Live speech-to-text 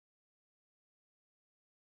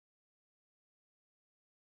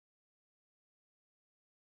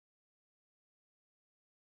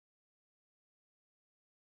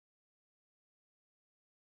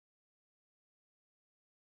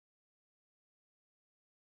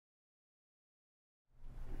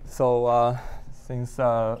Since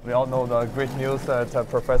we all know the great news that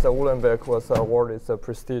Professor Uhlenbeck was awarded the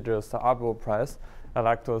prestigious Abel Prize, I'd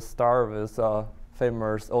like to start with a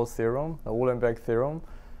famous old theorem, the Uhlenbeck theorem,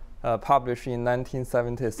 published in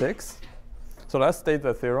 1976. So let's state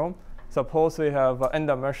the theorem. Suppose we have an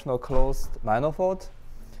n-dimensional closed manifold.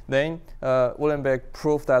 Then Uhlenbeck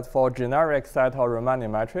proved that for generic set of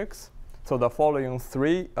Riemannian matrix, so the following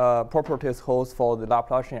three properties holds for the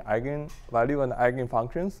Laplacian eigenvalue and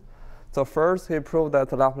eigenfunctions. So first, he proved that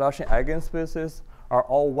the Laplacian eigenspaces are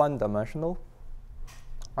all one-dimensional,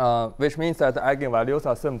 which means that the eigenvalues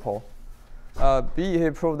are simple. B,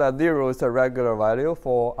 he proved that 0 is a regular value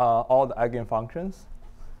for all the eigenfunctions.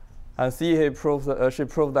 And C, she proved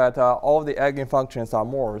that all the eigenfunctions are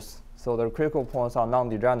Morse, so the critical points are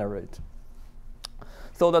non-degenerate.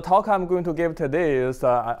 So the talk I'm going to give today is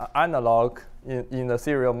an analog in the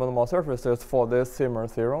theory of minimal surfaces for this similar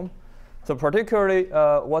theorem. So particularly,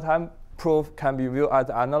 what I'm proof can be viewed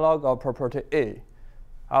as analog of property A.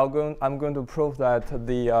 I'm going to prove that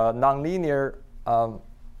the nonlinear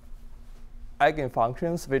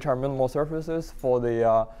eigenfunctions, which are minimal surfaces for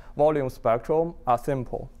the volume spectrum, are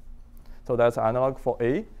simple. So that's analog for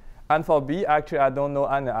A. And for B, actually, I don't know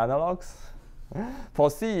any analogs. For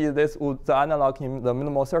C, the analog in the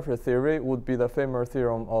minimal surface theory would be the famous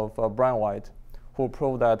theorem of Brown-White, who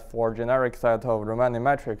proved that for generic set of Riemannian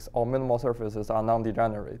matrix, all minimal surfaces are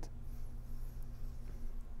non-degenerate.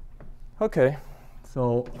 OK,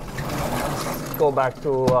 so let's go back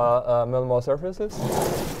to minimal surfaces.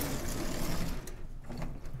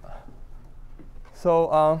 So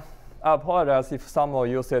I apologize if some of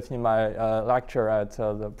you sit in my lecture at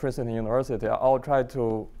the Princeton University. I'll try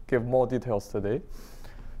to give more details today.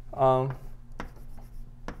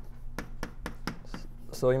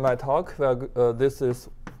 So in my talk,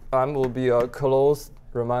 M will be a closed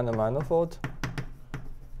Riemannian manifold.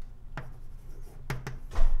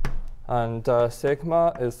 And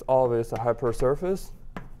sigma is always a hypersurface.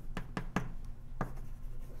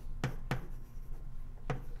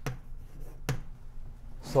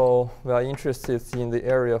 So we are interested in the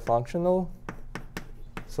area functional.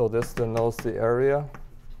 So this denotes the area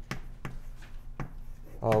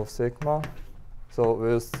of sigma. So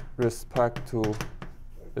with respect to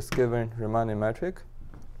this given Riemannian metric.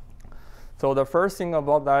 So the first thing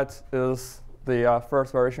about that is the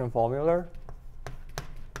first variation formula.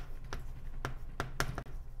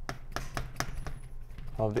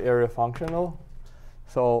 Of the area functional,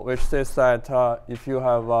 so which says that if you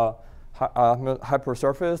have a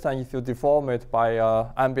hypersurface and if you deform it by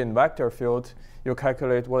ambient vector field, you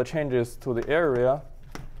calculate what changes to the area.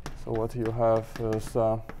 So what you have is,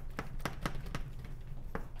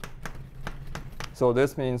 so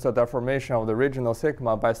this means the deformation of the regional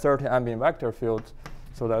sigma by certain ambient vector field.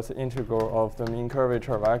 So that's the integral of the mean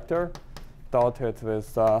curvature vector dotted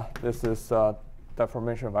with this is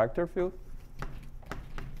deformation vector field.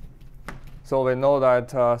 So we know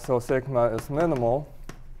that so sigma is minimal.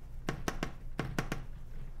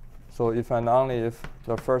 So if and only if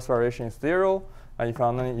the first variation is 0, and if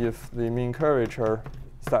only if the mean curvature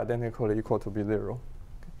is identically equal to be 0.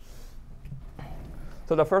 Okay.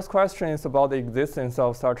 So the first question is about the existence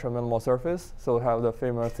of such a minimal surface. So we have the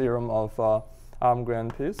famous theorem of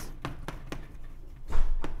Armgren piece.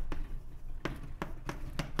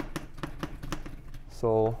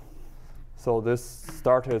 So this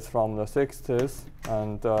started from the 60s,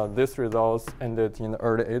 and this results ended in the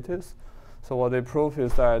early 80s. So what they prove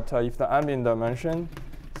is that if the ambient dimension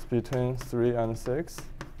is between 3 and 6,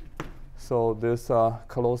 so this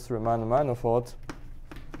closed Riemann manifold,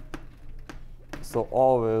 so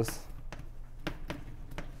always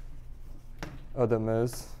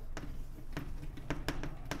admits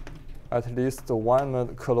at least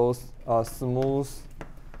one closed, smooth,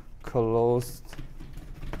 closed,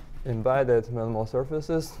 embedded minimal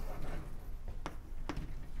surfaces.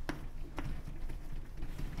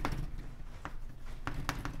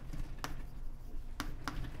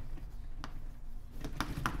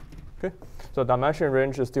 Okay, so dimension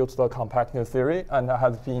range is due to the compactness theory and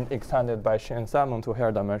has been extended by Xin and Simon to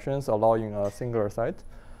higher dimensions, allowing a singular set.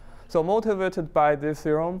 So motivated by this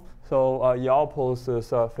theorem, so Yao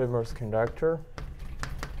poses a famous conjecture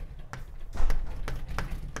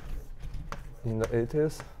in the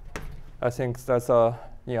 80s. I think that's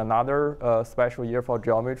in another special year for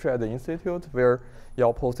geometry at the institute where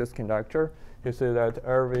Yao posed this conjecture. You see that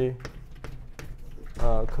every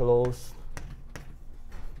closed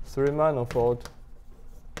 3 manifold,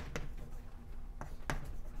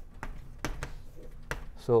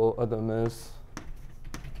 so admits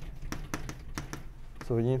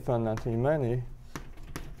so infinitely many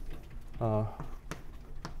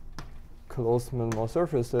closed minimal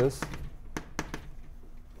surfaces.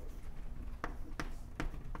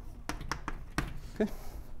 Okay.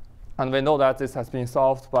 And we know that this has been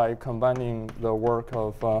solved by combining the work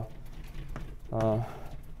of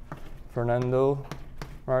Fernando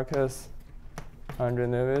Marquez, Andre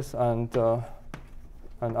Neves,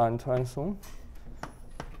 and Antoine Song.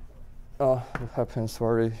 It happens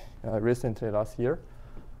very recently, last year.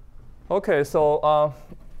 OK, so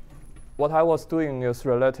what I was doing is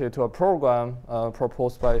related to a program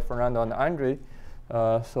proposed by Fernando and Andre.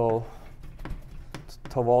 So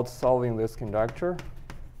towards solving this conjecture.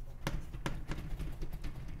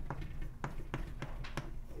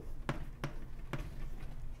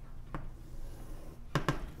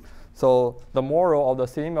 So the moral of the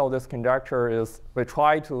theme of this conjecture is we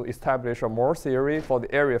try to establish a Moore theory for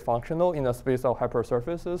the area functional in a space of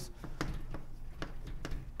hypersurfaces.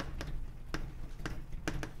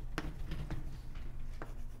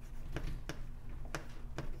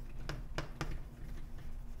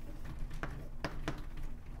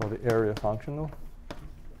 For the area functional.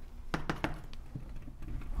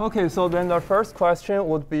 OK, so then the first question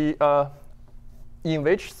would be, in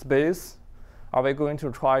which space are we going to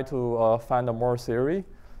try to find a Moore theory?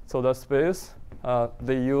 So the space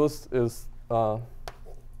they use is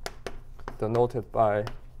denoted by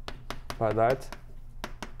that.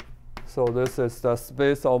 So this is the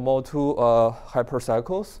space of Mo2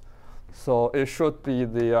 hypercycles. So it should be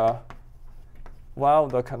the one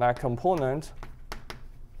of the connect component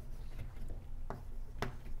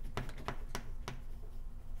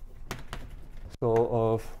so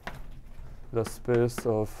of the space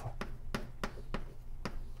of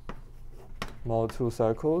Mo2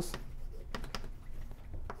 cycles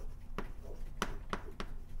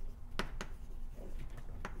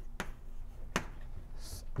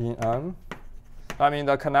in M. I mean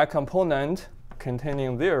the connect component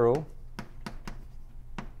containing 0,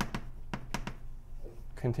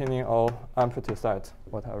 containing all empty set,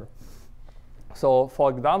 whatever. So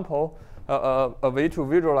for example, a way to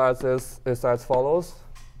visualize this is as follows,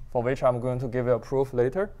 for which I'm going to give you a proof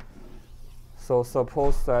later. So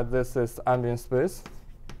suppose that this is ambient space.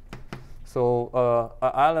 So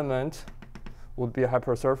an element would be a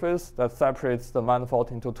hypersurface that separates the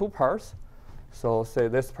manifold into two parts. So say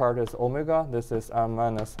this part is omega, this is m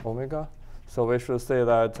minus omega. So we should say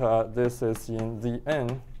that this is in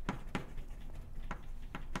Zn.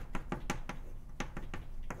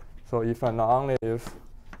 So if and only if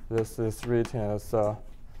this is written as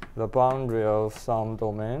the boundary of some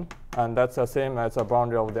domain, and that's the same as the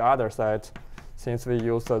boundary of the other set. Since we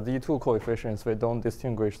use the Z2 coefficients, we don't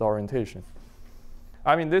distinguish the orientation.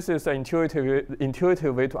 I mean, this is an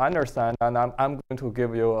intuitive way to understand, and I'm going to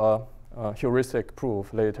give you a heuristic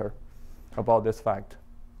proof later about this fact.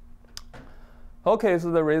 OK, so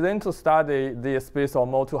the reason to study the space of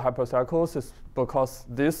Mo2 hypercycles is because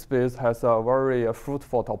this space has a very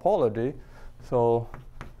fruitful topology. So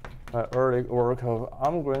early work of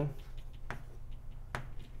Amgren.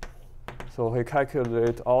 So he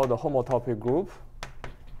calculated all the homotopic group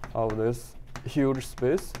of this huge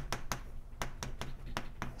space.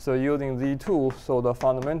 So using Z2, so the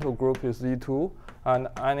fundamental group is Z2, and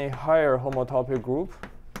any higher homotopic group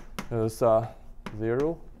is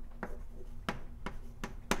 0.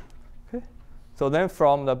 Okay. So then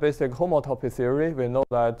from the basic homotopy theory, we know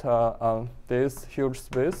that this huge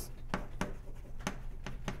space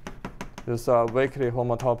is weakly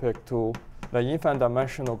homotopic to the infinite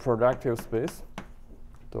dimensional projective space,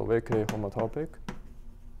 the weakly homotopic.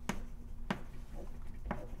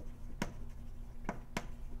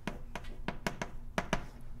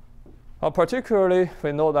 Particularly,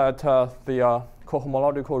 we know that the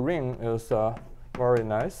cohomological ring is very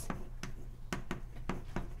nice.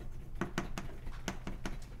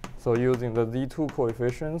 So using the Z2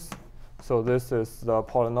 coefficients, so this is the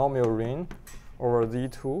polynomial ring over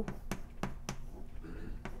Z2.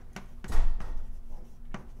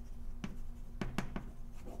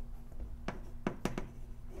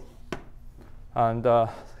 And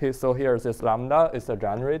so here this lambda is a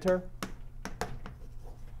generator.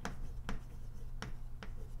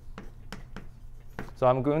 So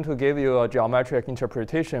I'm going to give you a geometric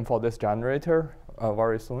interpretation for this generator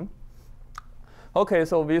very soon. OK,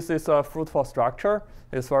 so this is a fruitful structure.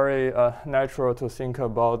 It's very natural to think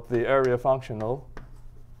about the area functional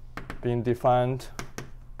being defined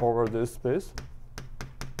over this space.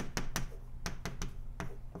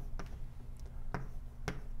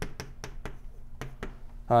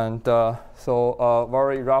 And so a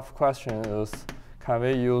very rough question is, can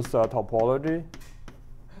we use topology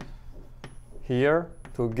here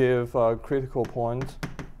to give a critical point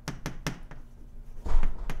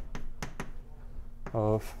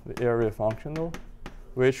of the area functional,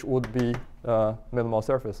 which would be minimal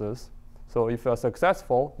surfaces. So if you're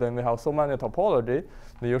successful, then we have so many topology,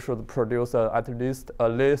 then you should produce at least a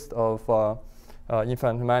list of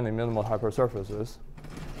infinite many minimal hypersurfaces.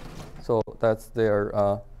 So that's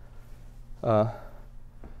their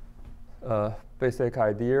basic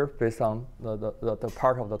idea based on the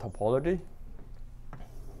part of the topology.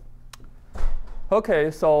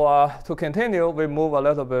 OK, so to continue, we move a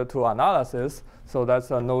little bit to analysis. So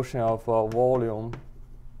that's a notion of volume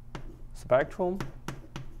spectrum.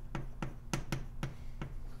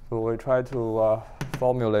 So we try to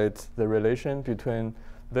formulate the relation between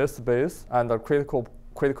this space and the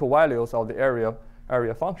critical values of the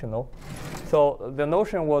area functional. So the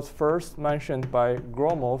notion was first mentioned by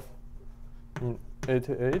Gromov in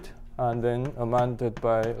 '88, and then amended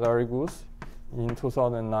by Larry Goose in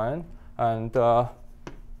 2009, and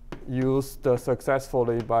used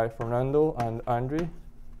successfully by Fernando and Andre.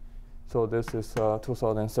 So this is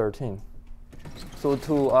 2013. So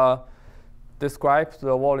to describe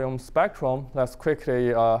the volume spectrum, let's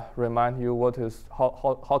quickly remind you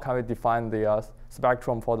how can we define the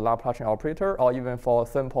spectrum for the Laplacian operator, or even for a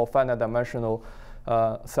simple finite dimensional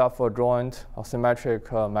self-adjoint or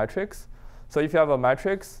symmetric matrix. So if you have a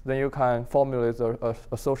matrix, then you can formulate the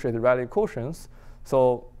associated Rayleigh quotients.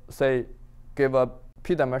 So say, give a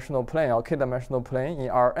p-dimensional plane or k-dimensional plane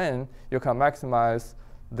in Rn, you can maximize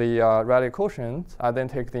the Rayleigh quotient and then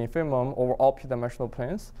take the infimum over all p-dimensional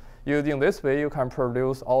planes. Using this way, you can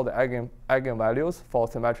produce all the eigenvalues for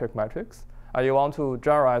symmetric matrix. And you want to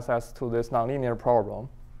generalize as to this nonlinear problem.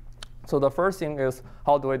 So the first thing is,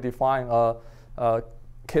 how do we define a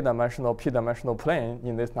k-dimensional, p-dimensional plane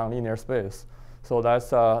in this nonlinear space? So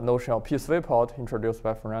that's a notion of p-sweeport introduced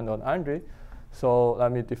by Fernando and Andre. So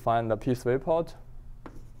let me define the p-sweeport.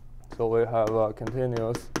 So we have a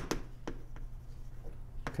continuous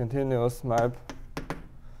map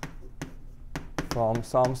from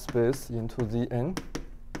some space into Zn.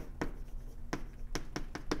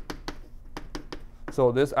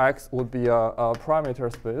 So this X would be a parameter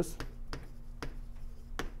space,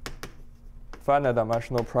 finite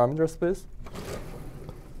dimensional parameter space.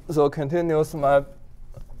 So continuous map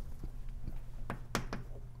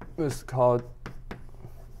is called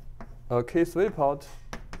a k-sweeport.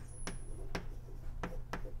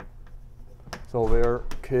 So where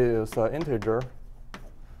k is an integer.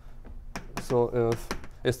 So if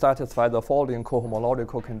it satisfies the following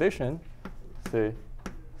cohomological condition, see,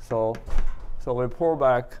 so we pull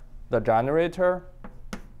back the generator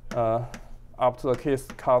up to the case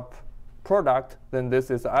cup product, then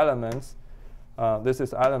this is elements. This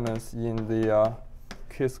is elements in the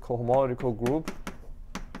case cohomological group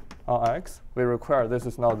on X. We require this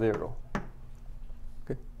is not 0.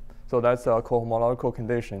 Okay, so that's a cohomological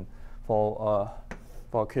condition for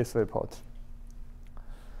k-sweeport.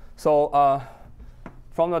 So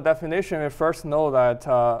from the definition, we first know that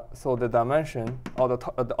so the dimension or the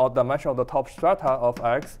dimension of the top strata of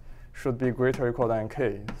X should be greater or equal than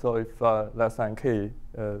k. So if less than k,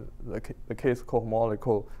 the case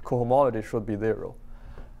cohomology should be 0.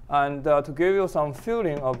 And to give you some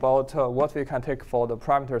feeling about what we can take for the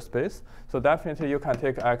parameter space, so definitely you can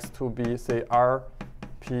take X to be, say,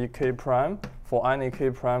 Rpk prime for any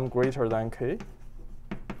k prime greater than k.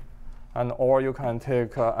 And or you can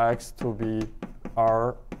take X to be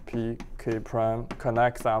Rpk prime,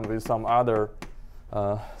 connect them with some other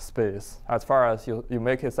space, as far as you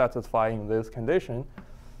make it satisfying this condition.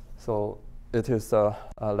 So it is a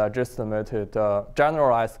legitimated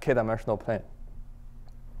generalized k-dimensional plane.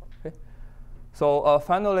 Okay. So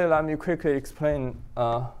finally, let me quickly explain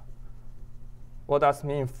what does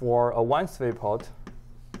mean for a one-sweeport.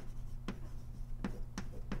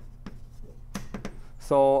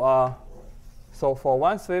 So for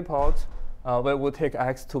one-sweeport, we would take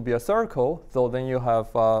X to be a circle. So then you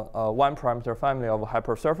have one parameter family of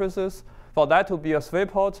hypersurfaces. For that to be a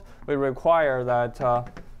sweeport, we require that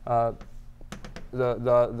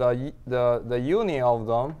the union of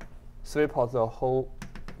them sweeports the whole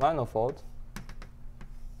manifold.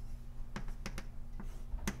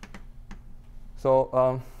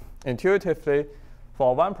 So intuitively,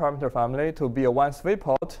 for one parameter family to be a one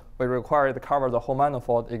sweeport, we require it to cover the whole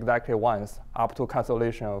manifold exactly once, up to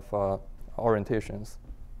cancellation of orientations.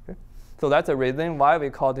 Okay? So that's the reason why we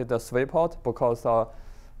called it a sweeport, because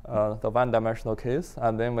the one-dimensional case,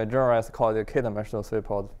 and then we generalize call it a k-dimensional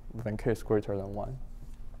sweeport when k is greater than 1.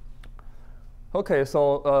 Okay,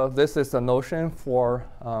 so this is the notion for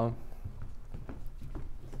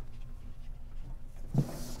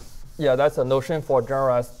that's a notion for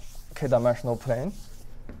generalized k-dimensional plane.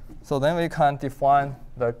 So then we can define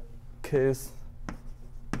the case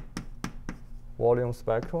volume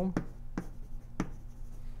spectrum.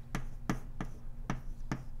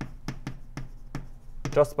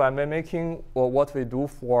 Just by mimicking what we do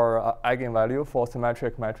for eigenvalue for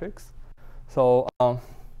symmetric matrix. So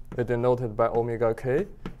it denoted by omega k.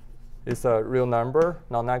 It's a real number,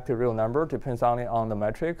 non-negative real number, depends only on the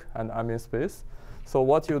metric and I mean space. So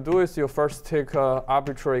what you do is you first take an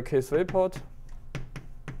arbitrary k-swapot,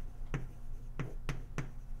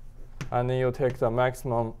 and then you take the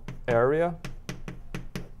maximum area.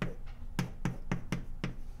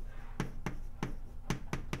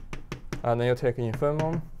 And then you take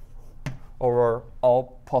infimum over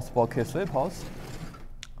all possible k-swapots.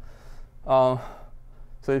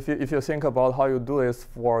 So if you think about how you do this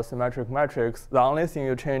for symmetric matrix, the only thing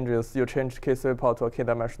you change is you change k-swapot to a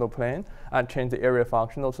k-dimensional plane and change the area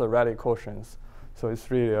function of the Rayleigh quotients. So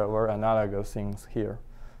it's really a very analogous things here.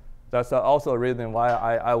 That's also a reason why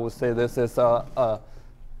I would say this is a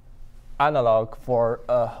analog for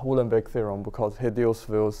Uhlenbeck theorem, because he deals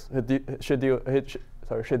with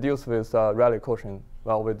she deals with Rayleigh quotient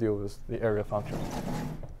while we deal with the area function.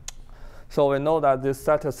 So we know that this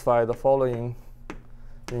satisfies the following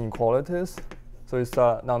inequalities. So it's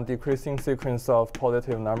a non-decreasing sequence of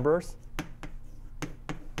positive numbers.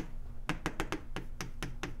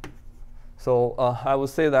 So I would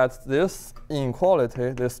say that this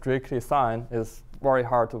inequality, this strictly sign, is very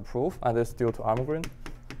hard to prove, and it's due to Almgren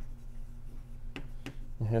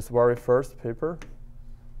in his very first paper.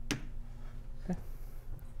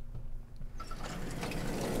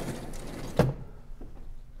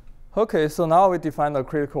 Okay, so now we define the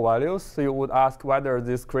critical values. So you would ask whether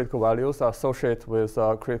these critical values are associated with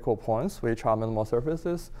critical points, which are minimal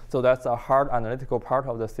surfaces. So that's a hard analytical part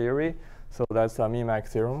of the theory. So that's a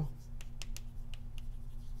min-max theorem.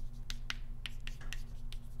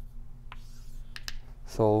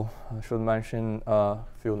 So I should mention a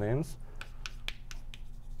few names.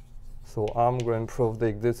 So Almgren proved the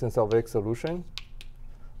existence of X solution,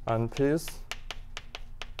 and Peace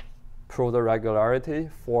prove the regularity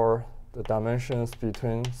for the dimensions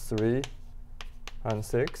between 3 and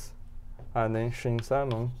 6, and then Xin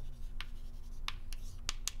Zhou.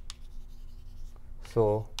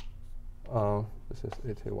 So this is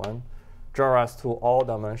 81. Generalize to all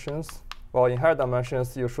dimensions. Well, in higher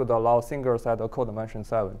dimensions, you should allow single set of codimension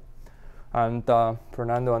 7. And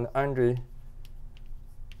Fernando and Andre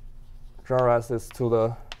generalizes to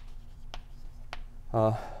the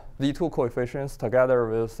V2 coefficients together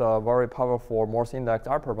with very powerful Morse index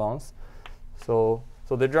upper bounds. So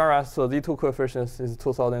the generalized V2 coefficients is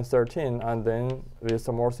 2013, and then with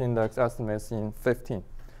the Morse index estimates in 15.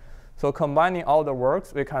 So combining all the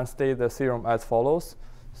works, we can state the theorem as follows.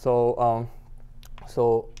 So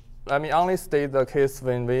let me only state the case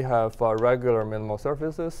when we have regular minimal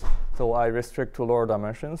surfaces. So I restrict to lower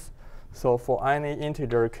dimensions. So for any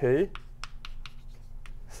integer k,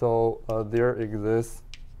 so there exists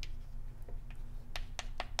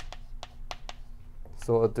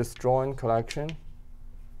a disjoint collection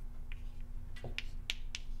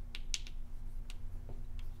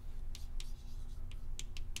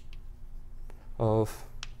of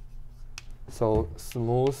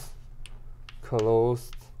smooth,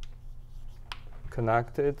 closed,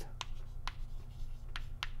 connected,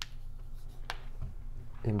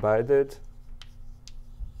 embedded,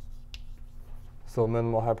 so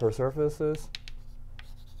minimal hypersurfaces,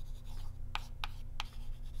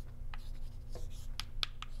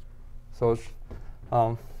 so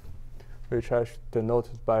which is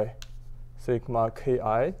denoted by sigma ki.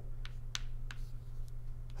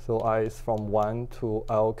 So I is from 1 to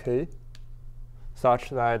lk, such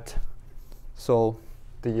that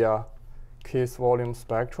the case volume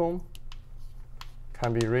spectrum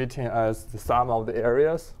can be written as the sum of the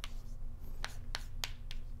areas.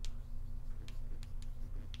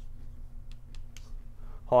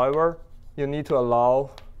 However, you need to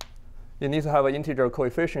have an integer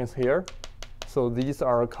coefficients here. So these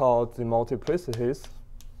are called the multiplicities.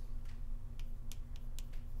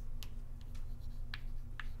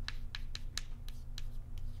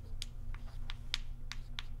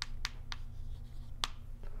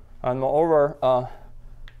 And moreover,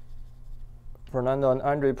 Fernando and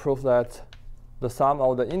Andre proved that the sum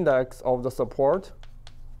of the index of the support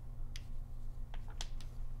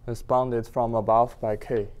is bounded from above by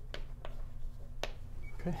k.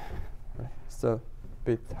 Okay, it's a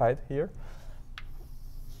bit tight here.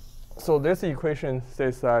 So this equation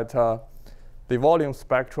says that the volume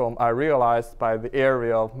spectrum are realized by the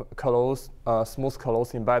area of closed, smooth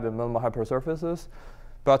closed embedded minimal hypersurfaces,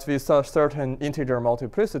 but with certain integer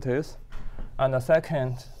multiplicities. And the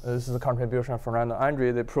second, this is the contribution of Fernando and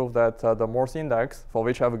Andre. They proved that the Morse index, for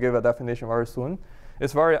which I will give a definition very soon,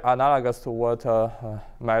 is very analogous to what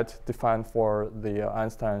Matt defined for the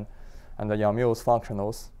Einstein and the Yang-Mills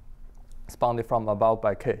functionals, it's bounded from above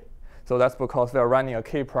by k. So that's because we are running a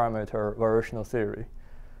k-parameter variational theory.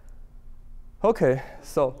 OK,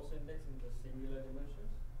 so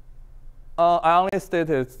I only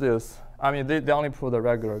stated this. I mean, they only proved the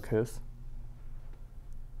regular case.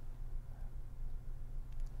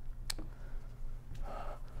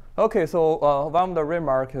 OK, so one of the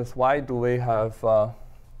remarks is, why do we have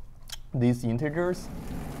these integers?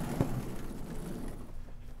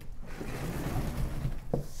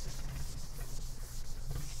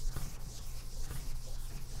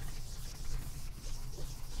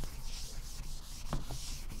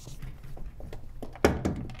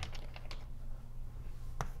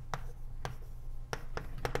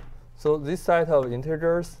 So this set of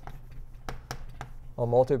integers or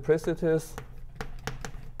multiplicities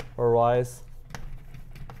arise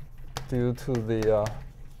due to the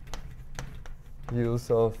use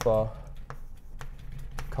of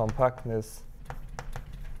compactness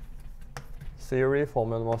theory for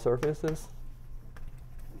minimal surfaces.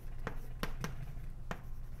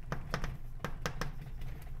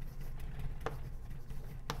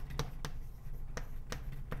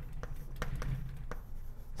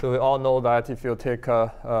 So we all know that if you take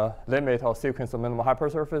a limit or sequence of minimal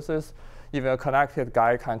hypersurfaces, even a connected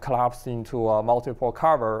guy can collapse into a multiple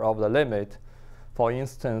cover of the limit. For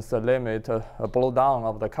instance, the limit blow down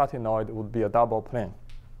of the catenoid would be a double plane.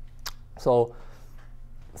 So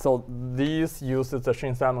these uses the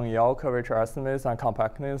Shin-Simon-Yau curvature estimates and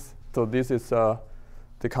compactness. So this is the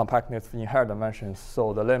compactness in higher dimensions.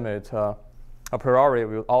 So the limit a priori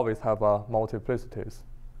will always have multiplicities.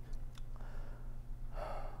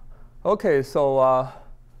 OK, so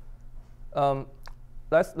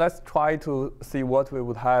let's try to see what we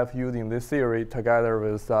would have using this theory together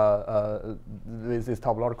with this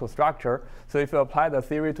topological structure. So if you apply the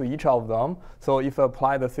theory to each of them, so if you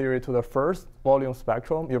apply the theory to the first volume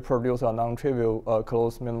spectrum, you produce a non-trivial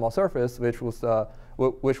closed minimal surface, which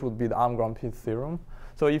would be the Armstrong-Pitts theorem.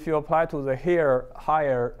 So if you apply to the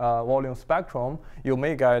higher volume spectrum, you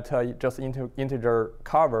may get just integer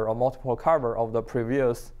cover or multiple cover of the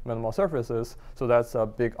previous minimal surfaces. So that's a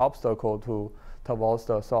big obstacle towards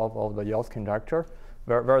the solve of the Yau's conjecture,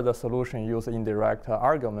 where the solution uses indirect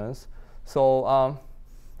arguments. So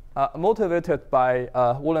motivated by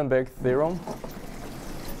Uhlenbeck theorem,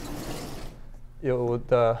 you would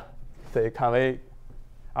say, can we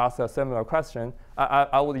ask a similar question?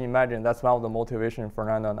 I would imagine that's one of the motivations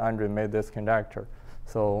Fernando and Andre made this conjecture.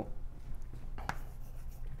 So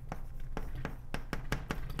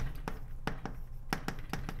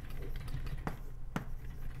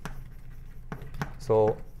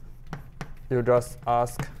you just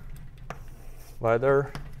ask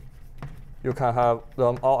whether you can have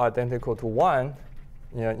them all identical to 1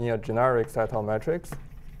 in a generic set of metrics.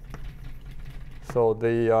 So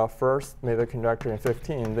they first made the conjecture in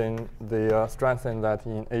 15, then they strengthened that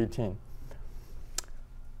in 18.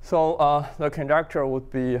 So the conjecture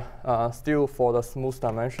would be still for the smooth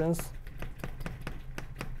dimensions.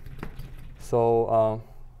 So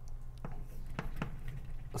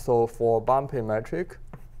for bumpy metric,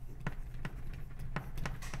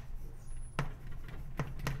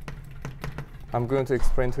 I'm going to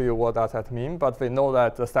explain to you what does that mean, but we know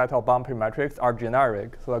that the set of bumpy metrics are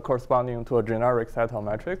generic, so they're corresponding to a generic set of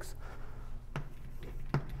metrics.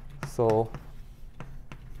 So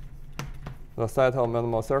the set of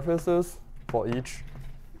minimal surfaces for each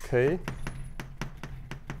k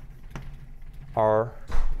are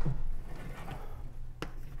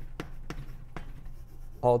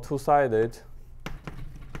all two-sided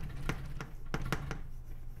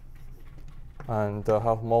and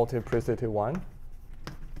have multiplicity 1.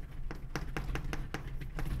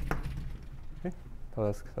 Okay,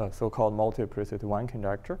 so that's so-called multiplicity 1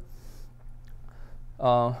 conjecture.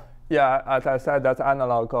 Yeah, as I said, that's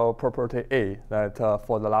analog of property A, that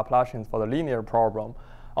for the Laplacians, for the linear problem,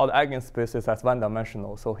 all the eigenspaces are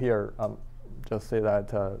one-dimensional. So here, just say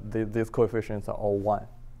that these coefficients are all 1.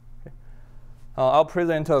 Okay. I'll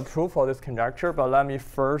present a proof for this conjecture, but let me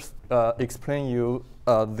first explain you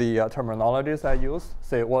the terminologies I use.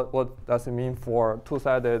 Say what does it mean for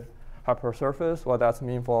two-sided hypersurface? What does it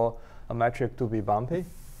mean for a metric to be bumpy?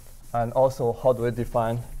 And also, how do we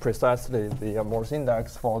define precisely the Morse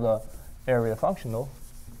index for the area functional?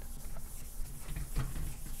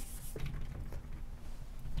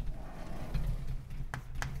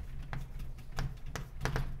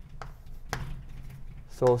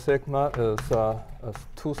 So sigma is a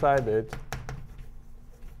two-sided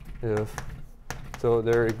if so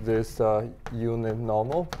there exists a unit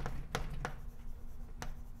normal.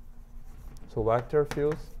 So vector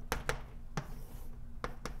fields.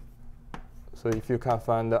 So if you can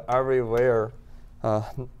find everywhere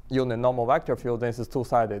unit normal vector field, this is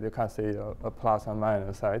two-sided. You can see a plus and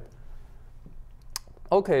minus side.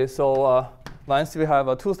 OK, so once we have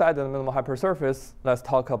a two-sided minimal hypersurface, let's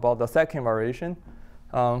talk about the second variation.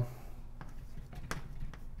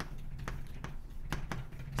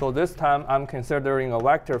 So this time, I'm considering a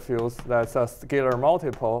vector field that's a scalar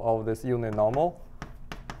multiple of this unit normal.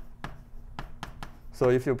 So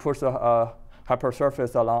if you push a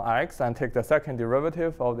hypersurface along x and take the second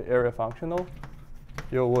derivative of the area functional,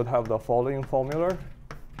 you would have the following formula.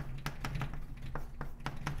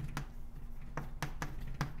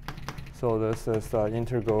 So this is the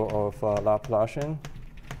integral of Laplacian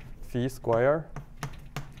phi square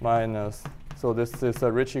minus, so this is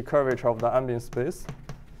the Ricci curvature of the ambient space,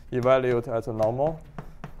 evaluated as a normal,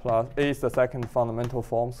 plus A is the second fundamental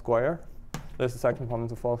form square. This is the second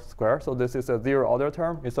fundamental form square. So this is a zero order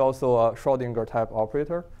term. It's also a Schrodinger type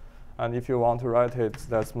operator. And if you want to write it,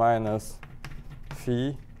 that's minus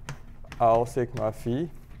phi L sigma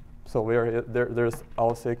phi. So where there's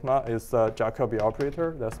L sigma is a Jacobi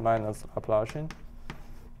operator. That's minus Laplacian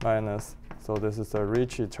minus, so this is a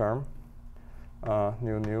Ricci term,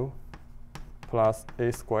 nu plus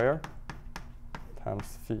A square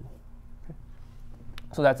times phi. Okay.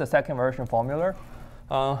 So that's the second version formula.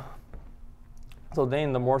 So then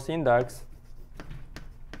in the Morse index,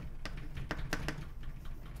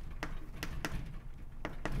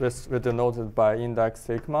 this is denoted by index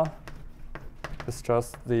sigma. It's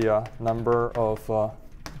just the number of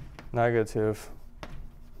negative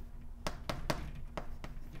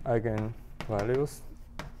eigenvalues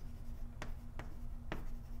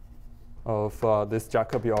of this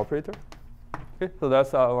Jacobi operator. Okay, so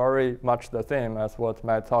that's very much the same as what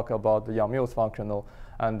Matt talked about the Yang-Mills functional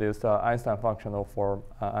and this Einstein functional for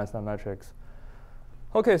Einstein matrix.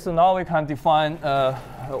 OK, so now we can define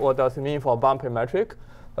what does it mean for a bumpy metric.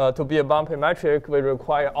 To be a bumpy metric, we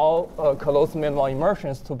require all closed minimal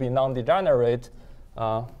immersions to be non-degenerate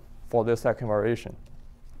for this second variation.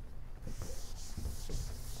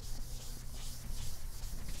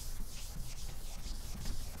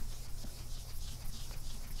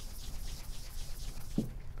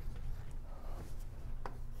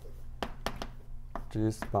 G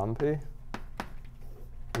is bumpy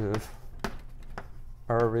if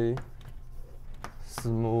every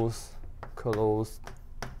smooth closed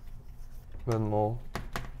minimal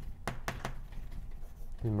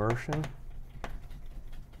immersion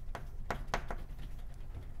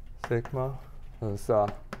sigma is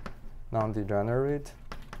non-degenerate.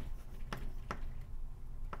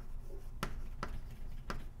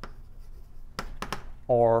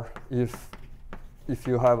 Or if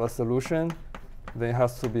you have a solution, then it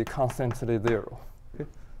has to be constantly zero. Okay?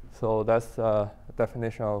 So that's the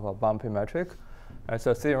definition of a bumpy metric. It's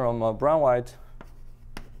a theorem of Brown-White.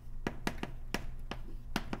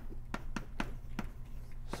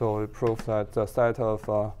 So it proves that the set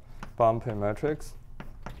of bumpy metrics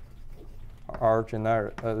are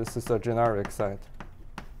generic. This is a generic set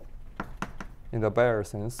in the Bayer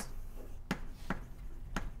sense.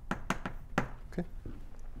 Okay.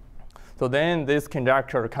 So then this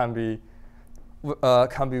conjecture can be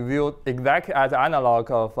viewed exactly as an analog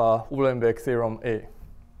of Uhlenbeck theorem A.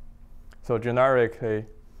 So generically,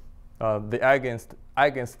 the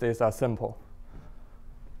eigenstates are simple.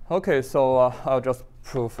 OK, so I'll just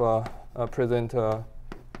present a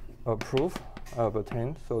proof I've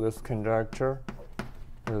obtained. So this conjecture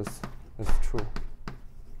is true.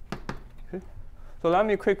 Okay. So let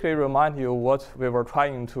me quickly remind you what we were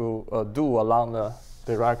trying to do along the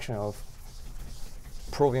direction of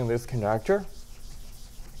proving this conjecture.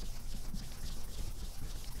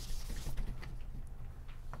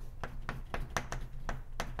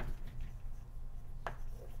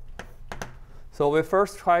 So we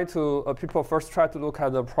first try to, people first try to look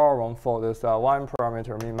at the problem for this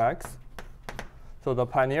one-parameter min-max. So the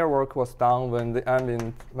pioneer work was done when the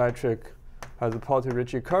ambient metric has a positive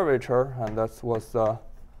Ricci curvature, and that was, I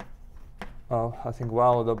think,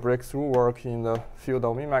 one of the breakthrough work in the field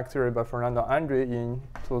of min-max theory by Fernando Andre in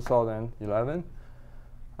 2011.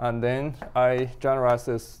 And then I generalized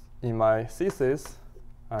this in my thesis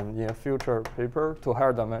and in a future paper to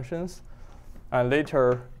higher dimensions. And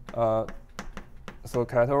later, so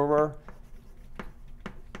Katover,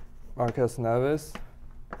 Marcus Nevis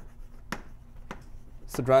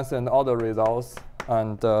strengthened all the results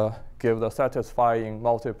and give the satisfying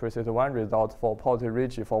multiplicity one result for positive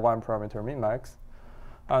Ricci for one parameter min-max.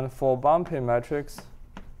 And for bumpy metrics,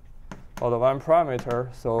 for the one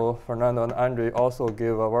parameter. So Fernando and Andre also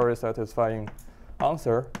give a very satisfying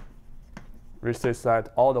answer, which is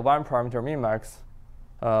that all the one parameter min-max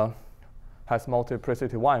has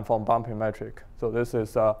multiplicity 1 for bumping metric. So this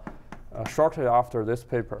is shortly after this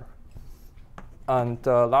paper. And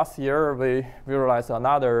last year, we realized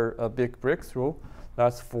another big breakthrough.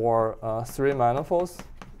 That's for 3 manifolds,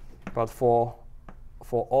 but for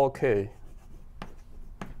all k.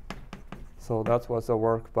 So that was a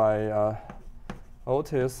work by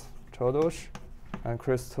Otis, Chodos, and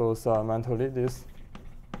Christos Mantolidis.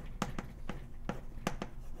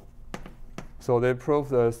 So they proved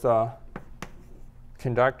this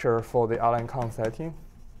conjecture for the Alencon setting.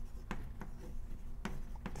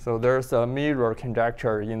 So there's a mirror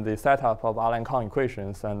conjecture in the setup of Alencon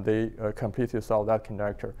equations, and they completely solve that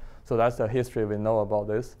conjecture. So that's the history we know about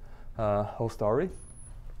this whole story.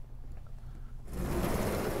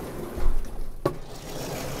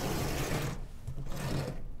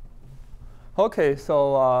 OK,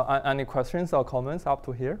 so any questions or comments up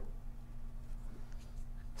to here?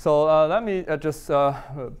 So let me just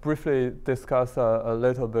briefly discuss a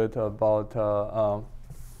little bit about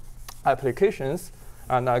applications.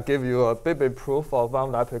 And I'll give you a bit proof of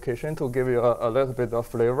one application to give you a little bit of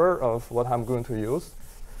flavor of what I'm going to use.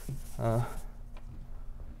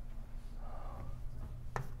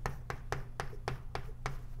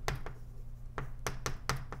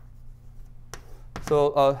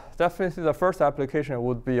 So definitely the first application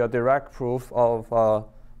would be a direct proof of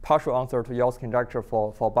partial answer to Yale's conjecture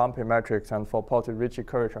for bumping metrics and for positive Ricci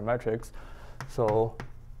curvature metrics. So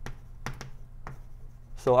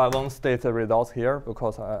I won't state the results here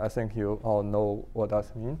because I think you all know what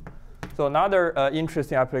that means. So another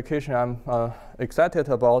interesting application I'm excited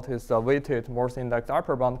about is the weighted Morse index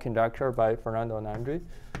upper bound conjecture by Fernando and Andre.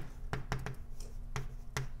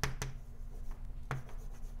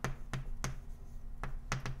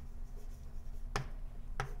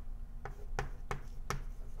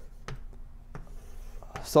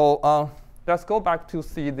 So let's go back to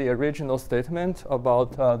see the original statement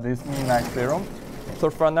about this min-max theorem. So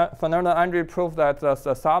Fernando and Andre proved that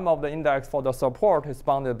the sum of the index for the support is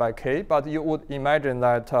bounded by k, but you would imagine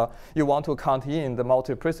that you want to count in the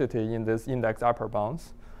multiplicity in this index upper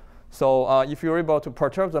bounds. So if you're able to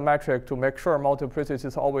perturb the metric to make sure multiplicity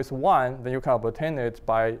is always 1, then you can obtain it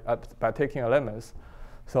by taking a limit.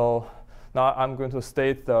 So now I'm going to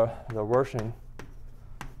state the version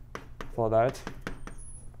for that.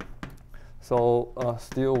 So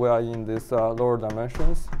still we are in these lower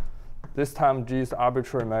dimensions. This time G is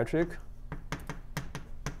arbitrary metric.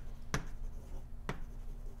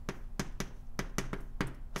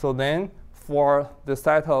 So then for the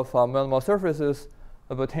set of minimal surfaces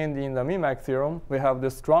obtained in the min-max theorem, we have the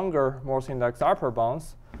stronger Morse index upper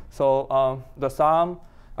bounds. So the sum,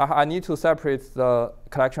 I need to separate the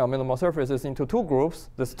collection of minimal surfaces into 2 groups,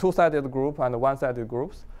 this 2-sided group and the 1-sided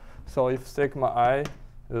groups. So if sigma I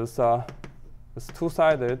is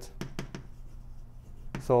 2-sided,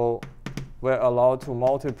 so we're allowed to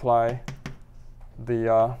multiply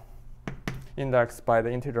the index by the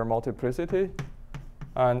integer multiplicity.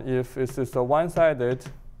 And if it is a 1-sided,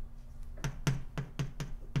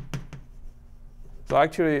 so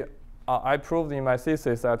actually I proved in my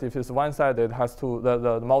thesis that if it's 1-sided,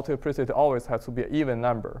 the multiplicity always has to be an even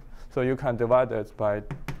number. So you can divide it by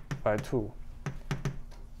 2.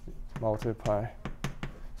 Multiply.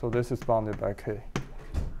 So this is bounded by k.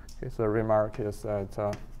 Okay, so the remark is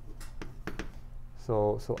that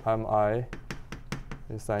so mi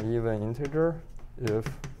is an even integer if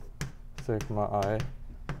sigma I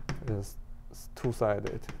is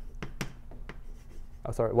 2-sided.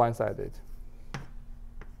 Sorry, 1-sided.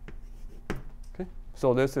 Okay,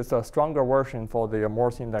 so this is a stronger version for the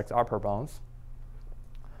Morse index upper bounds.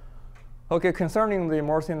 Okay, concerning the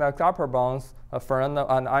Morse index upper bounds, Fernando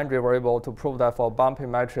and Andre were able to prove that for bumping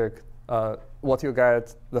metric, what you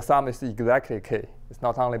get, the sum is exactly k. It's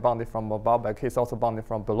not only bounded from above by k, it's also bounded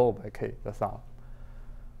from below by k, the sum.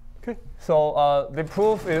 Okay, so the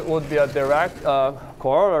proof it would be a direct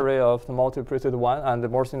corollary of the multiplicity 1 and the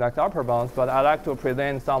Morse index upper bounds, but I'd like to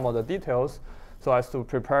present some of the details so as to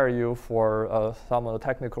prepare you for some of the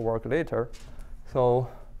technical work later. So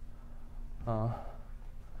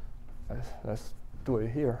let's do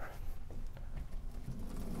it here.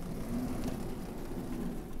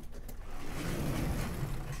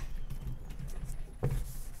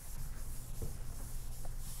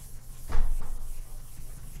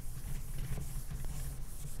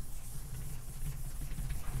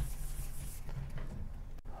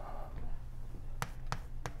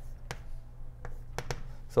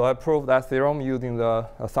 So I proved that theorem using the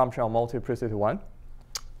assumption of multiplicity 1.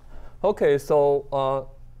 Okay, so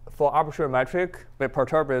for arbitrary metric, we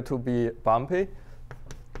perturb it to be bumpy.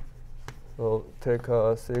 So take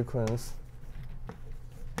a sequence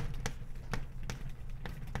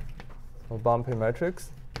of bumpy metrics,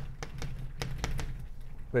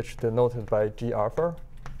 which denoted by G alpha,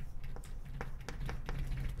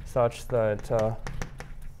 such that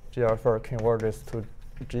G alpha converges to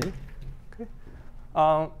G.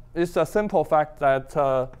 Okay. It's a simple fact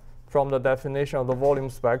that from the definition of the volume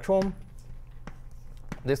spectrum,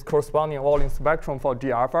 this corresponding volume spectrum for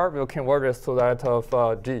G alpha will converge to that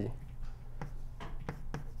of G.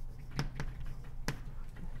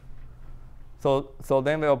 So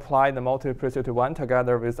then we apply the multiplicity 1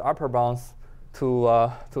 together with upper bounds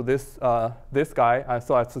to this guy, and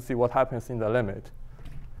so as to see what happens in the limit.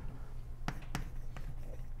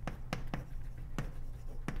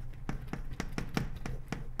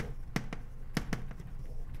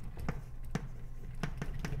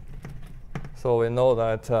 So we know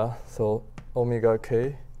that so omega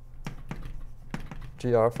k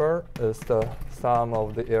G alpha is the sum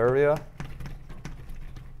of the area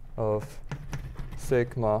of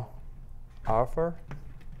sigma alpha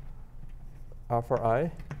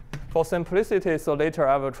I. For simplicity, so later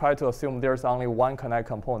I will try to assume there's only one connect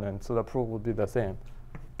component, so the proof would be the same.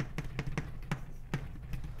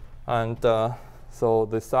 And so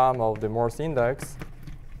the sum of the Morse index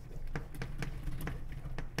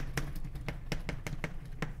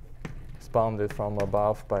is bounded from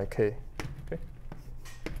above by k. Okay.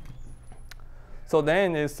 So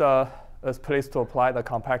then it's placed to apply the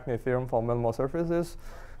compactness theorem for minimal surfaces,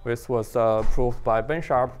 which was proved by Ben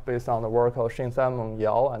Sharp based on the work of Xin Zhou,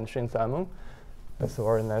 Yao, and Xin Zhou. That's a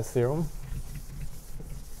very nice theorem.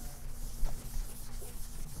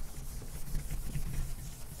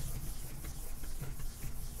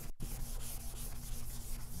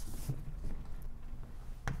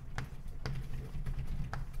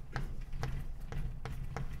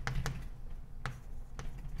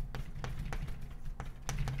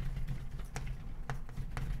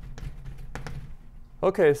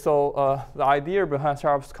 Okay, so the idea behind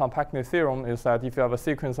Sharp's compactness theorem is that if you have a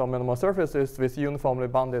sequence of minimal surfaces with uniformly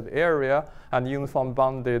bounded area and uniformly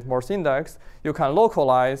bounded Morse index, you can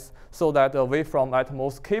localize so that away from at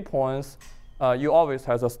most k points, you always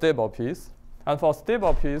have a stable piece. And for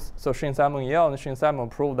stable piece, so Xin Zhou, Yao, and Xin Zhou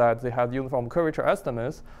proved that they have uniform curvature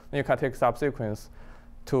estimates. Then you can take subsequence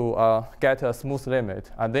to get a smooth limit,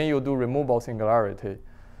 and then you do removable singularity.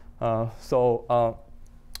 So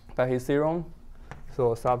by his theorem,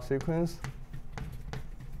 so a subsequence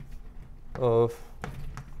of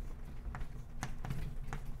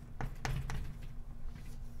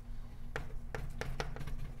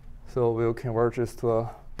so we'll converge this to a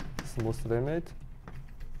smooth limit.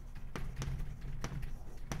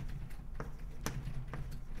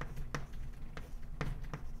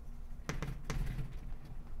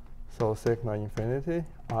 So sigma infinity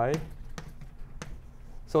I.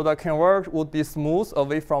 So the converge would be smooth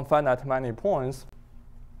away from finite many points.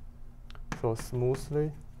 So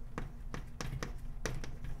smoothly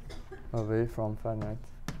away from finite.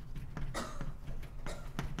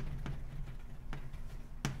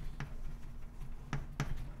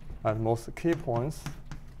 At most key points.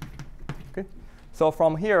 Okay. So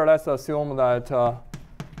from here, let's assume that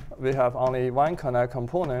we have only one connect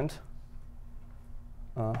component.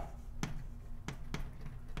 So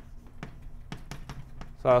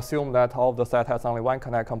I assume that all of the set has only one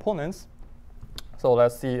connect components. So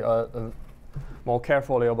let's see more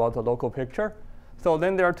carefully about the local picture. So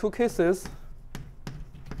then there are two cases.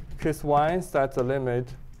 Case 1 is that the limit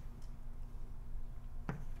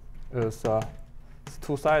is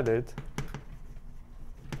two-sided.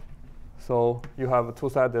 So you have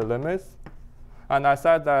two-sided limits. And I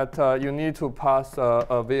said that you need to pass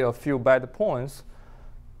away a few bad points.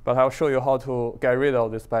 But I'll show you how to get rid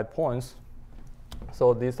of these bad points.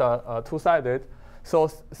 So these are two-sided. So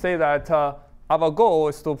say that our goal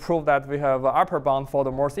is to prove that we have an upper bound for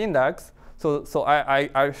the Morse index. So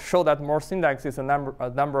I show that Morse index is a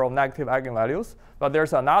number of negative eigenvalues. But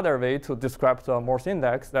there's another way to describe the Morse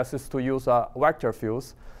index. That is to use vector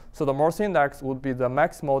fields. So the Morse index would be the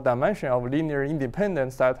maximal dimension of linear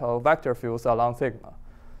independent set of vector fields along sigma.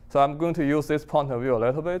 So I'm going to use this point of view a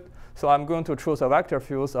little bit. So I'm going to choose a vector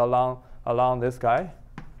fields along this guy,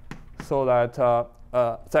 so that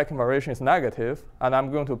second variation is negative, and I'm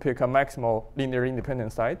going to pick a maximal linear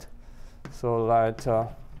independent site. So that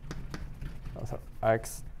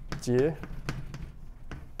xj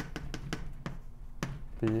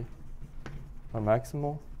be a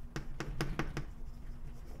maximal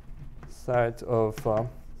set of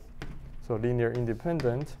so linear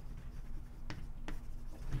independent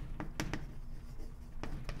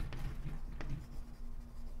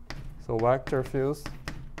So vector fields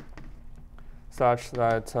such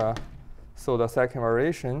that so the second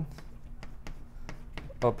variation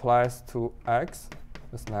applies to x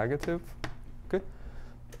is negative. Okay.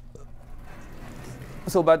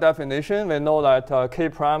 So by definition, we know that k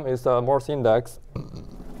prime is a Morse index.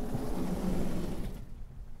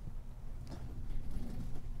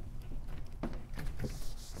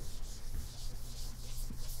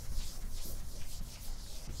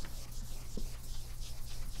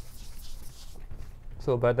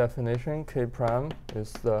 So by definition, k prime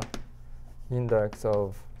is the index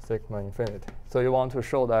of sigma infinity. So you want to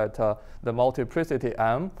show that the multiplicity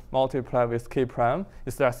m multiplied with k prime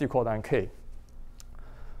is less equal than k.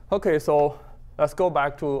 OK, so let's go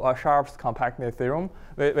back to Sharp's compactness theorem.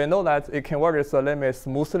 We know that it converges the limit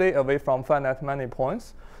smoothly away from finite many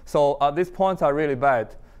points. So these points are really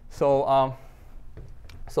bad. So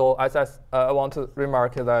so as I want to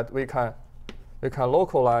remark that we can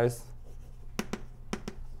localize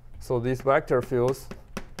so these vector fields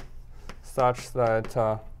such that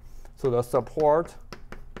so the support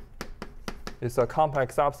is a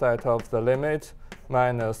compact subset of the limit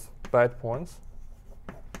minus bad points.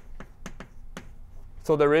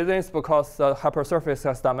 So the reason is because the hypersurface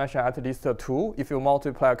has dimension at least 2. If you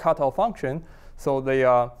multiply a cutoff function, so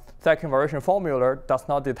the second variation formula does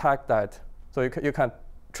not detect that. So you can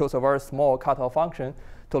choose a very small cutoff function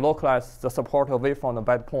to localize the support away from the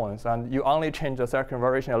bad points. And you only change the second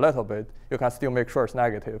variation a little bit. You can still make sure it's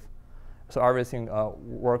negative. So everything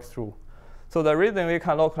works through. So the reason we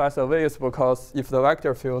can localize away is because if the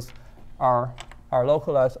vector fields are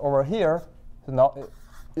localized over here, so now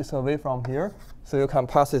it's away from here. So you can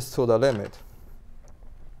pass this to the limit.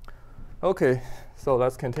 OK, so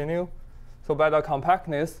let's continue. So by the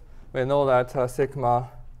compactness, we know that sigma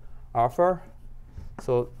alpha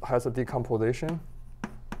so has a decomposition.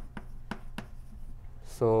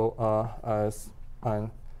 So as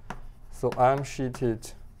an so M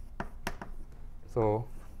sheeted so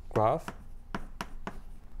graph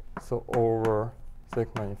so over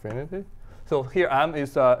sigma infinity. So here M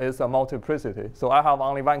is a multiplicity. So I have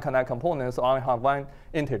only one connect component, so I only have one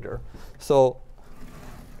integer. So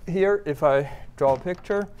here, if I draw a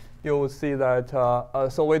picture, you will see that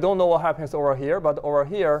so we don't know what happens over here, but over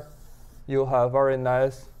here you have very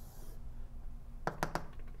nice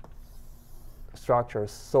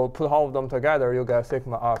structures. So put all of them together, you get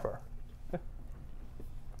sigma alpha. Okay.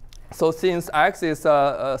 So since x is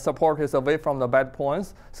support is away from the bad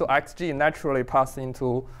points, so xg naturally passes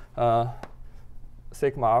into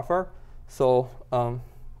sigma alpha. So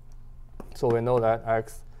so we know that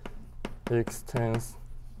x extends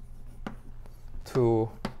to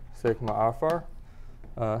sigma alpha,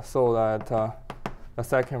 so that the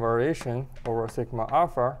second variation over sigma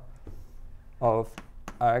alpha of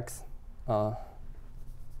x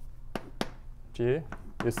g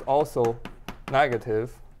is also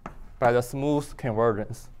negative by the smooth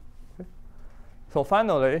convergence. Okay. So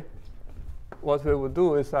finally, what we would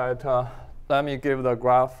do is that let me give the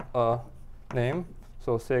graph a name.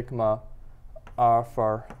 So sigma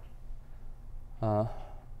alpha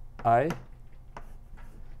I.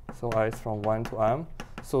 So I is from 1 to m.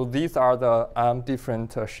 So these are the m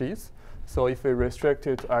different sheets. So if we restrict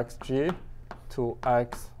it to xg to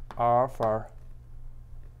x alpha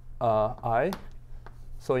I,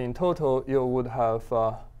 so in total you would have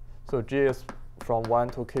so g is from 1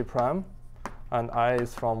 to k prime, and I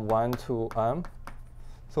is from 1 to m.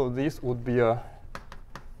 So this would be a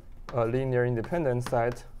linear independent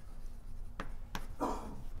set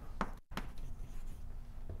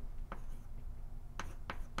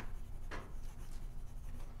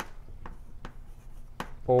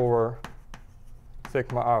over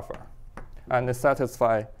sigma alpha, and it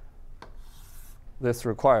satisfies this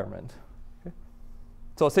requirement. Okay.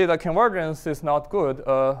 So say the convergence is not good,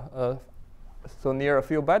 so near a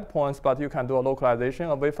few bad points, but you can do a localization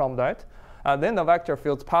away from that. And then the vector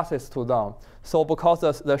fields passes to them. So because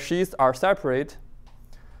the sheets are separate,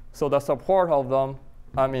 so the support of them,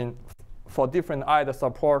 I mean, for different I, the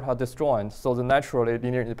support are disjoint, so they're naturally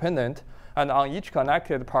linear independent. And on each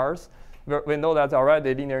connected parts, we know that's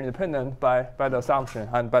already linear independent by the assumption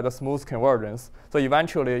and by the smooth convergence. So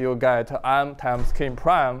eventually you get m times k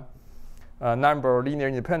prime number of linear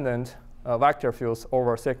independent vector fields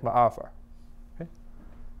over sigma alpha. Okay?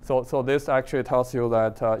 So this actually tells you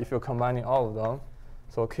that if you're combining all of them,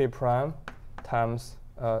 so k prime times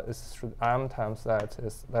m times that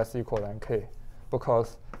is less equal than k,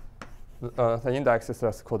 because the index is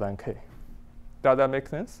less equal than k. Does that make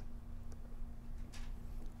sense?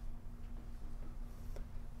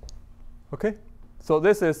 OK, So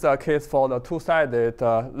this is a case for the two-sided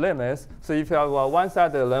limits. So if you have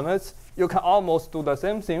one-sided limits, you can almost do the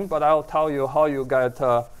same thing, but I'll tell you how you get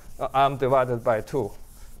m divided by 2.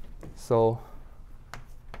 So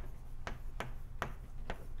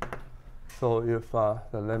if the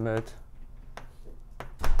limit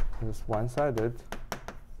is one-sided,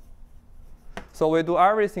 so we do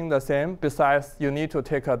everything the same, besides you need to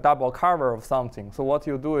take a double cover of something. So what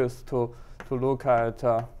you do is to look at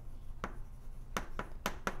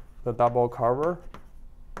the double cover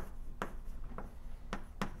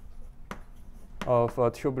of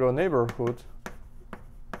a tubular neighborhood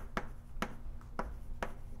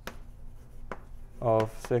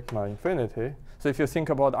of sigma infinity. So if you think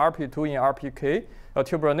about RP2 in RPK, a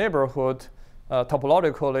tubular neighborhood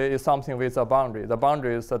topologically is something with a boundary. The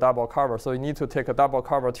boundary is a double cover, so you need to take a double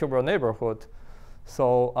cover tubular neighborhood.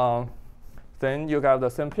 So then you get the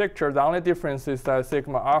same picture. The only difference is that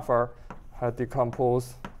sigma alpha had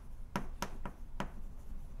decomposed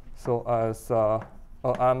so as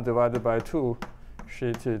m divided by 2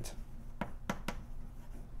 sheeted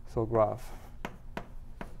so graph.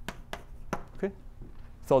 Okay.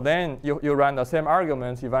 So then you run the same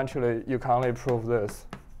arguments. Eventually, you can only prove this.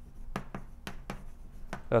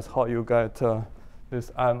 That's how you get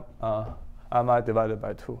this mi divided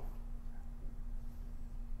by 2.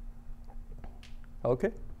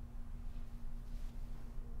 OK.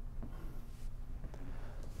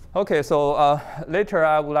 OK, so later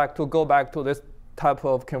I would like to go back to this type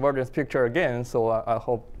of convergence picture again. So I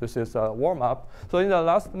hope this is a warm-up. So in the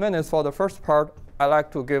last minutes for the first part, I'd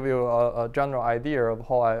like to give you a general idea of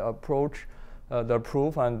how I approach the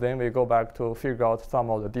proof, and then we go back to figure out some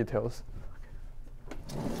of the details.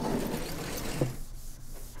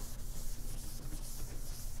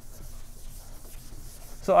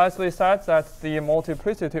 So as we said, that the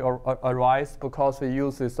multiplicity arises because we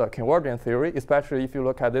use this convergence theory, especially if you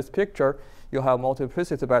look at this picture, you have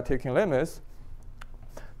multiplicity by taking limits.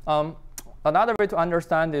 Another way to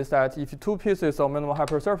understand is that if two pieces of minimal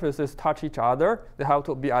hypersurfaces touch each other, they have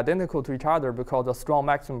to be identical to each other because of the strong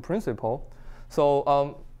maximum principle.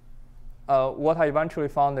 So what I eventually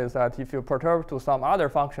found is that if you perturb to some other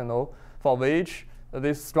functional for which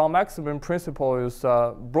this strong maximum principle is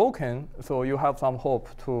broken, so you have some hope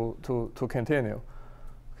to continue.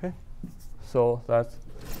 Okay, so that's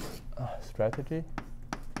strategy.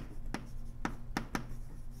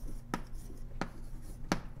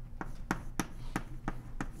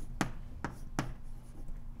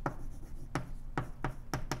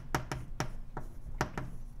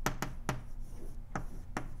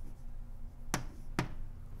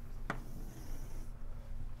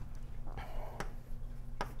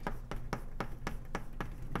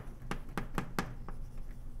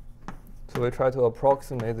 So we try to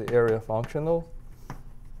approximate the area functional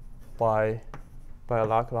by a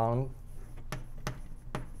Lagrange.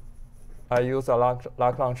 I use a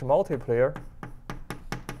Lagrange multiplier.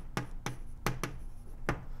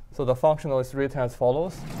 So the functional is written as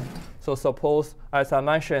follows. So suppose, as I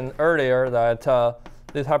mentioned earlier, that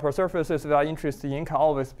these hypersurfaces we are interested in can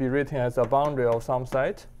always be written as a boundary of some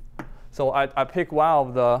set. So I pick one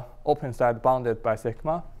of the open set bounded by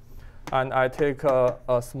sigma. And I take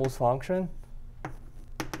a smooth function.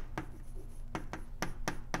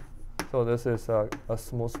 So this is a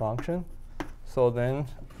smooth function. So then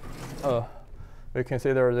we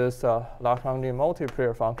consider this Lagrange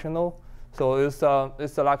multiplier functional. So it's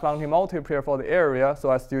the Lagrange multiplier for the area. So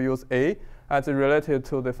I still use A as related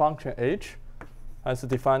to the function h as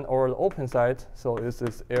defined over the open set. So this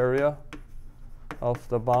is area of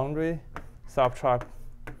the boundary, subtract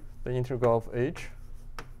the integral of h.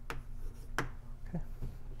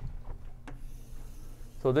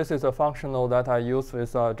 So this is a functional that I use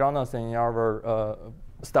with Jonathan in our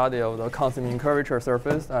study of the constant mean curvature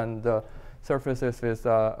surface and surfaces with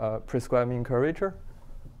prescribed mean curvature.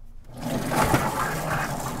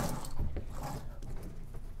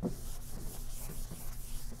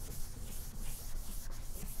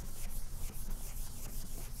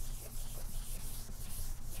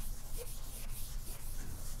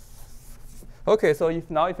 OK, so if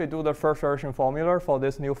we do the first version formula for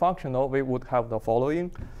this new functional, we would have the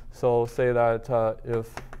following. So say that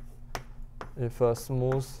if a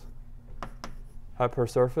smooth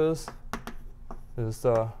hypersurface is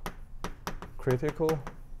the critical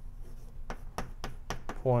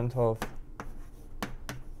point of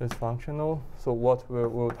this functional, so what we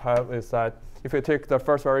would have is that if you take the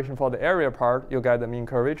first variation for the area part, you get the mean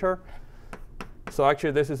curvature. So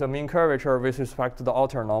actually, this is a mean curvature with respect to the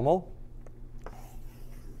outer normal.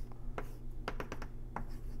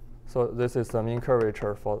 So this is the mean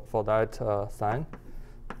curvature for that sign.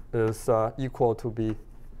 is equal to be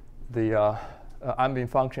the ambient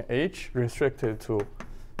function h restricted to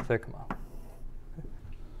sigma.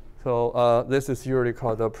 So this is usually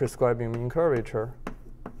called the prescribing mean curvature.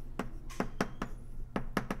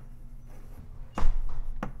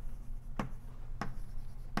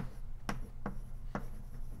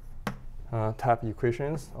 Type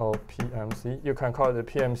equations of PMC. You can call it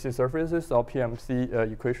PMC surfaces or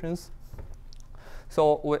PMC equations.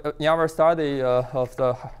 So in our study of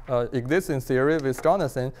the existing theory with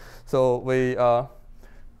Jonathan, so we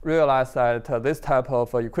realized that this type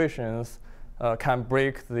of equations can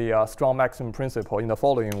break the strong maximum principle in the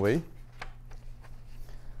following way.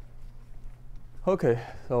 Okay,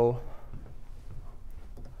 so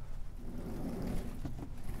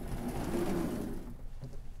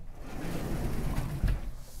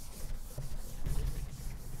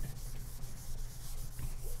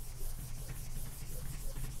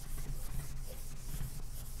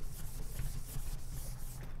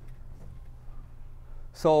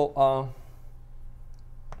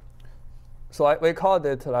we called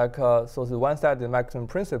it like so the one-sided maximum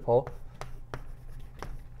principle.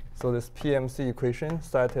 So this PMC equation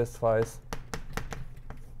satisfies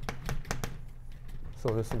so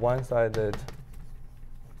this one-sided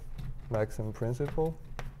maximum principle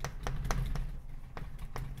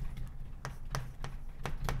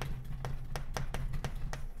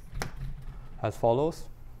as follows.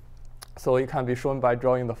 So it can be shown by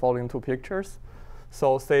drawing the following two pictures.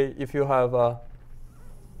 So say if you have a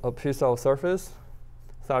piece of surface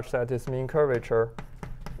such that its mean curvature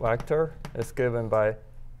vector is given by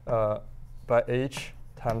h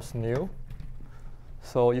times nu.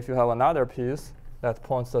 So if you have another piece that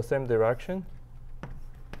points the same direction.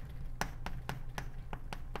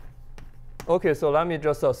 Okay, so let me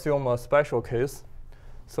just assume a special case.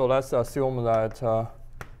 So let's assume that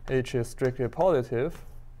h is strictly positive.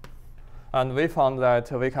 And we found that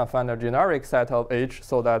we can find a generic set of h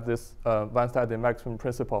so that this one-sided maximum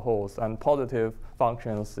principle holds, and positive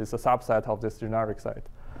functions is a subset of this generic set.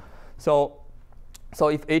 So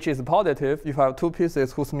if h is positive, if you have two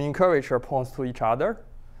pieces whose mean curvature points to each other,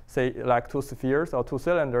 say like two spheres or two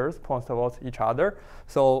cylinders points towards each other,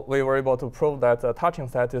 so we were able to prove that the touching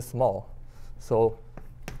set is small. So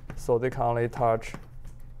they can only touch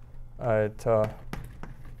at a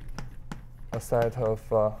set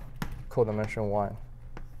of codimension 1.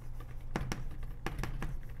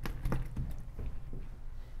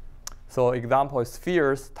 So example is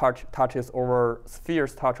spheres touch over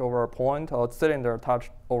a point, or cylinder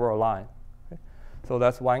touch over a line. Okay? So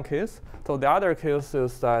that's one case. So the other case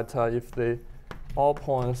is that if they all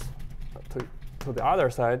points to the other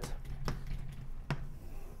side,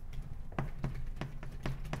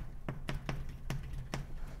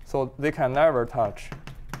 so they can never touch.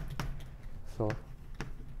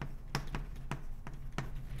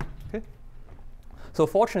 So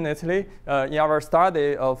fortunately, in our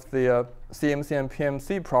study of the CMC and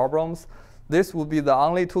PMC problems, this would be the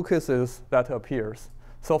only two cases that appears.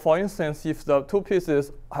 So for instance, if the two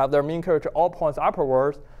pieces have their mean curvature all points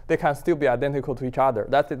upwards, they can still be identical to each other.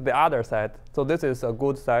 That's the other side. So this is a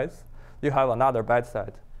good side. You have another bad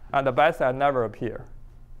side. And the bad side never appear.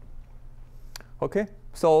 Okay?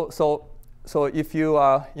 So if you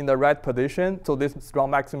are in the right position, so this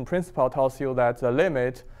strong maximum principle tells you that the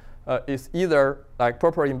limit is either like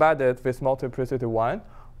properly embedded with multiplicity 1,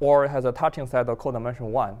 or it has a touching set of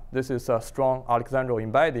codimension 1. This is a strong Alexandral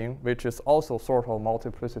embedding, which is also sort of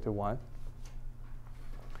multiplicity 1.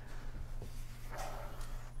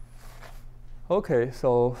 Okay,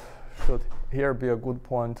 so should here be a good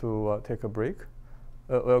point to take a break.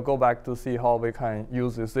 We'll go back to see how we can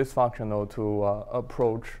use this functional to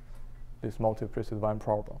approach this multiplicity 1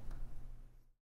 problem.